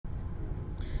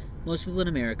Most people in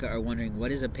America are wondering,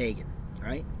 what is a pagan,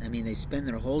 right? I mean, they spend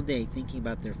their whole day thinking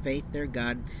about their faith, their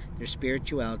God, their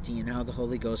spirituality, and how the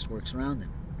Holy Ghost works around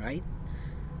them, right?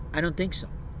 I don't think so.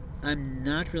 I'm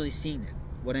not really seeing that.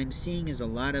 What I'm seeing is a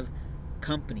lot of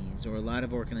companies or a lot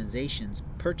of organizations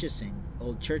purchasing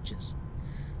old churches.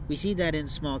 We see that in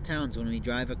small towns when we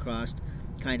drive across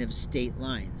kind of state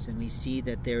lines, and we see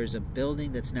that there is a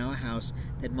building that's now a house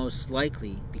that most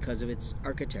likely, because of its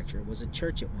architecture, was a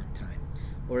church at one time,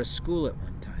 or a school at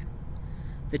one time.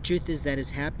 The truth is that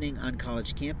is happening on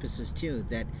college campuses too,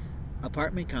 that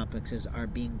apartment complexes are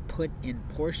being put in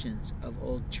portions of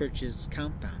old churches'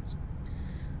 compounds.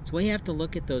 So we have to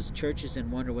look at those churches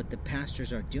and wonder what the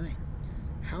pastors are doing.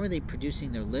 How are they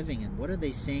producing their living, and what are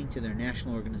they saying to their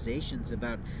national organizations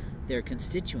about their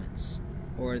constituents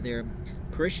or their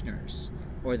parishioners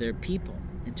or their people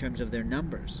in terms of their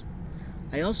numbers?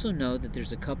 I also know that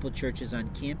there's a couple churches on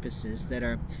campuses that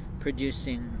are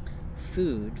producing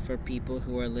food for people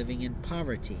who are living in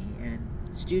poverty and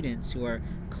students who are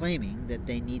claiming that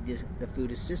they need the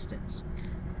food assistance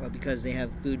or because they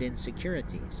have food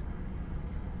insecurities.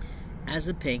 As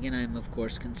a pagan, I am of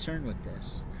course concerned with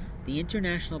this. The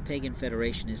International Pagan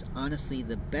Federation is honestly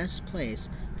the best place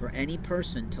for any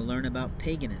person to learn about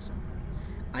paganism.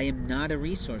 I am not a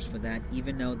resource for that,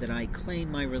 even though that I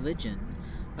claim my religion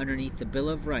underneath the Bill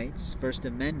of Rights, First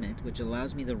Amendment, which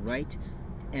allows me the right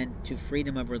and to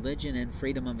freedom of religion and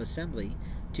freedom of assembly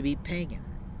to be pagan.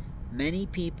 Many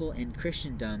people in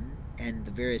Christendom and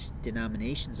the various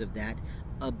denominations of that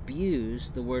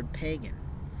abuse the word pagan.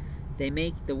 They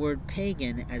make the word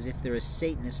pagan as if they're a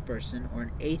Satanist person or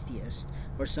an atheist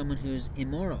or someone who's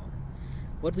immoral.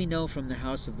 What we know from the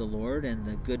house of the Lord and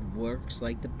the good works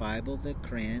like the Bible, the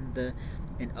Quran,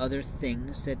 and other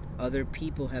things that other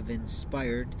people have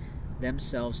inspired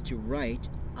themselves to write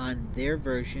on their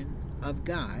version of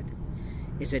God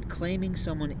is that claiming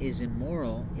someone is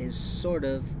immoral is sort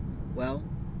of, well,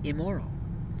 immoral.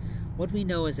 What we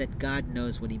know is that God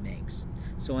knows what He makes.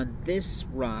 So on this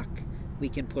rock, we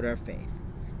can put our faith.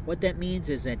 What that means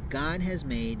is that God has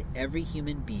made every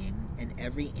human being and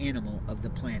every animal of the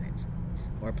planet,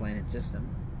 or planet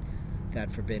system.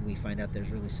 God forbid we find out there's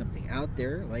really something out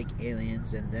there like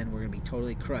aliens, and then we're going to be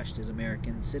totally crushed as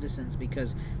American citizens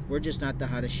because we're just not the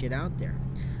hottest shit out there.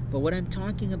 But what I'm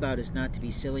talking about is not to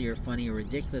be silly or funny or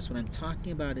ridiculous. What I'm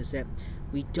talking about is that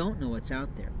we don't know what's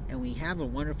out there. And we have a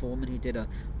wonderful woman who did a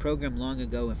program long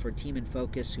ago for Team in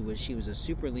Focus, she was a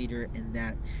super leader in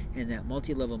that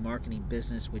multi-level marketing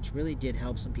business, which really did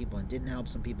help some people and didn't help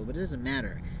some people, but it doesn't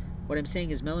matter. What I'm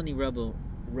saying is Melanie Rebel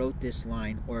wrote this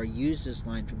line or used this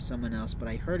line from someone else, but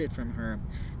I heard it from her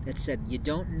that said, you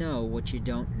don't know what you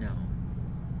don't know.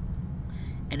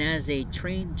 And as a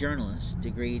trained journalist,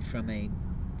 degreed from a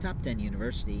top 10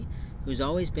 university, who's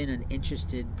always been an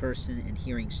interested person in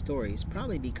hearing stories,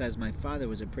 probably because my father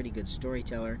was a pretty good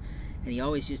storyteller, and he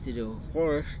always used to do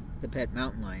Horace, the pet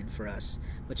mountain lion, for us,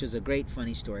 which was a great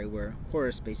funny story where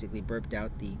Horace basically burped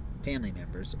out the family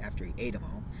members after he ate them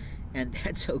all, and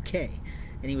that's okay.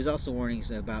 And he was also warning us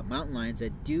about mountain lions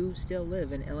that do still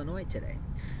live in Illinois today.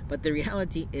 But the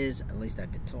reality is, at least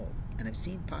I've been told, and I've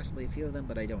seen possibly a few of them,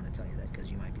 but I don't want to tell you that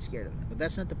because you might be scared of them. But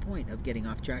that's not the point of getting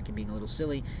off track and being a little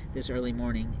silly this early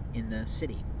morning in the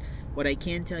city. What I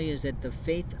can tell you is that the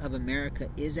faith of America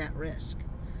is at risk.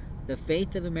 The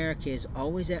faith of America is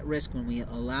always at risk when we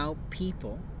allow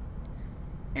people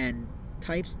and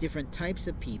different types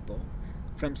of people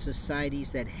from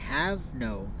societies that have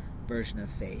no version of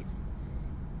faith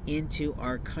into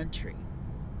our country.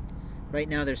 Right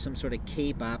now there's some sort of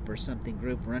K-pop or something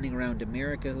group running around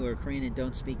America who are Korean and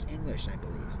don't speak English, I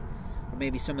believe. Or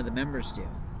maybe some of the members do.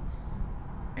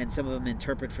 And some of them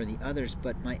interpret for the others.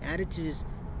 But my attitude is,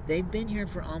 they've been here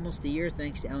for almost a year,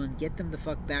 thanks to Ellen. Get them the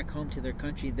fuck back home to their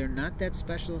country. They're not that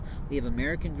special. We have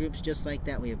American groups just like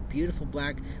that. We have beautiful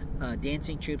black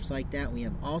dancing troops like that. We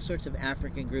have all sorts of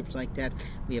African groups like that.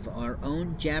 We have our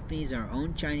own Japanese, our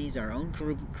own Chinese, our own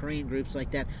Korean groups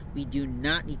like that. We do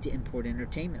not need to import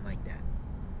entertainment like that.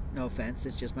 No offense,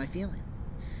 it's just my feeling.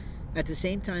 At the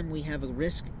same time, we have a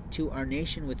risk to our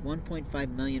nation with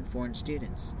 1.5 million foreign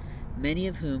students, many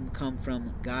of whom come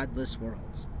from godless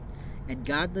worlds. And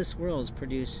godless worlds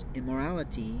produce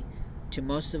immorality to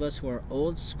most of us who are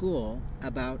old school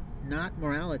about not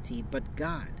morality, but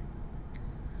God.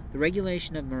 The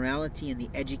regulation of morality and the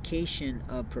education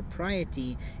of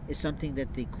propriety is something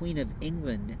that the Queen of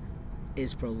England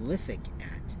is prolific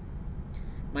at.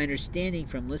 My understanding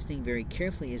from listening very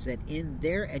carefully is that in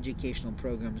their educational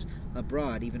programs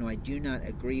abroad, even though I do not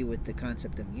agree with the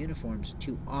concept of uniforms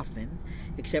too often,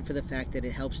 except for the fact that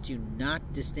it helps to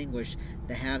not distinguish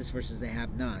the haves versus the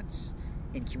have-nots,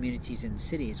 in communities and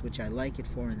cities, which I like it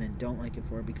for and then don't like it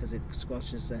for because it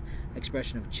squelches the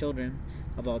expression of children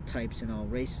of all types and all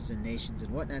races and nations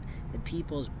and whatnot and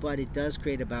peoples, but it does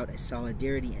create about a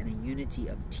solidarity and a unity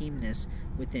of teamness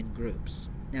within groups.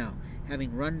 Now,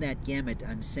 having run that gamut,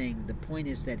 I'm saying the point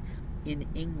is that in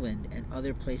England and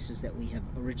other places that we have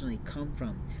originally come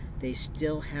from, they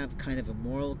still have kind of a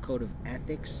moral code of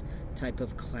ethics type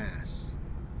of class.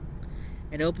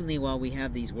 And openly, while we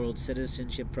have these world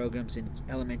citizenship programs in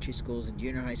elementary schools and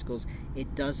junior high schools,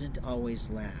 it doesn't always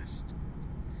last.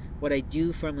 What I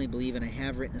do firmly believe, and I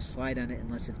have written a slide on it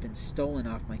unless it's been stolen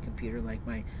off my computer, like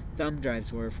my thumb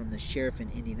drives were from the sheriff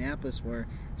in Indianapolis,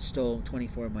 stole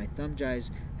 24 of my thumb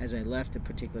drives as I left a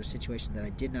particular situation that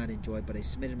I did not enjoy, but I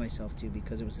submitted myself to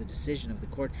because it was the decision of the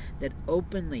court that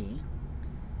openly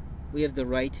we have the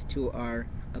right to our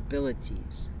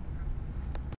abilities.